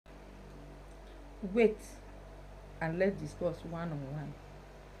wait and let's discuss one on one.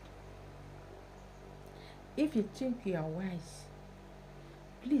 If you think you are wise,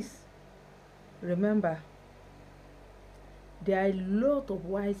 please remember there are a lot of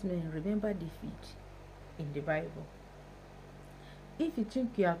wise men. Remember David in the Bible. If you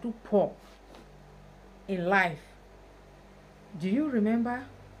think you are too poor in life, do you remember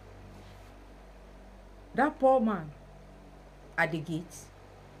that poor man at the gate?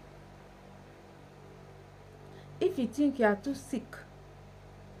 If you think you are too sick,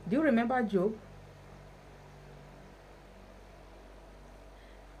 do you remember Job?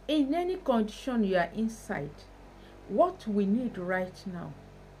 In any condition you are inside, what we need right now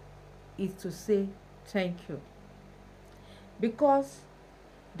is to say thank you. Because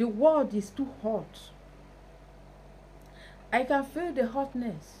the world is too hot. I can feel the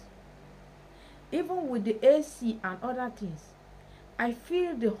hotness. Even with the AC and other things, I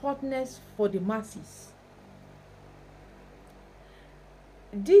feel the hotness for the masses.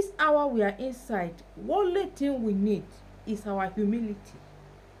 This hour we are inside, only thing we need is our humility.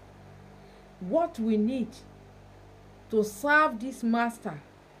 What we need to serve this master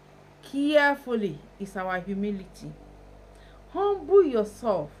carefully is our humility. Humble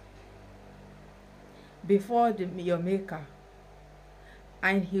yourself before your maker,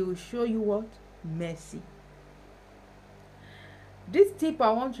 and he will show you what? Mercy. This tip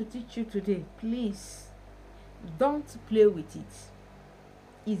I want to teach you today, please don't play with it.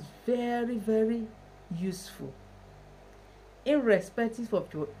 It's very, very useful, irrespective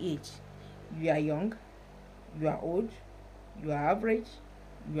of your age. You are young, you are old, you are average,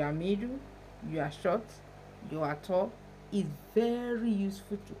 you are middle, you are short, you are tall. It's very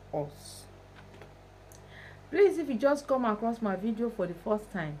useful to us. Please, if you just come across my video for the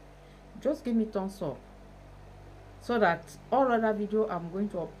first time, just give me thumbs up so that all other video I'm going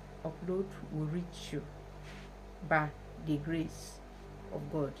to upload will reach you by the grace of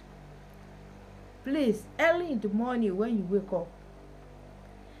God. Please, early in the morning when you wake up,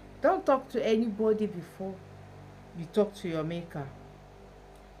 don't talk to anybody before you talk to your maker.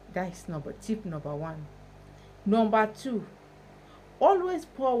 That is tip number 1. Number 2, always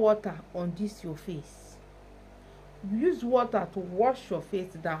pour water on this your face. Use water to wash your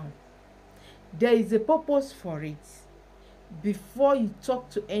face down. There is a purpose for it. Before you talk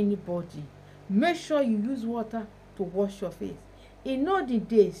to anybody, make sure you use water to wash your face. In olden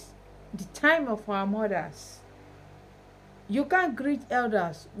days, the time of our mothers, you can't greet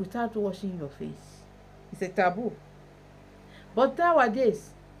elders without washing your face. It's a taboo. But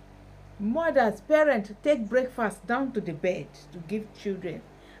nowadays, mothers, parents take breakfast down to the bed to give children.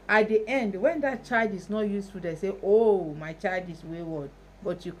 At the end, when that child is not useful, they say, oh, my child is wayward.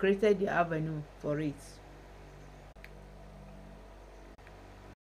 But you created the avenue for it.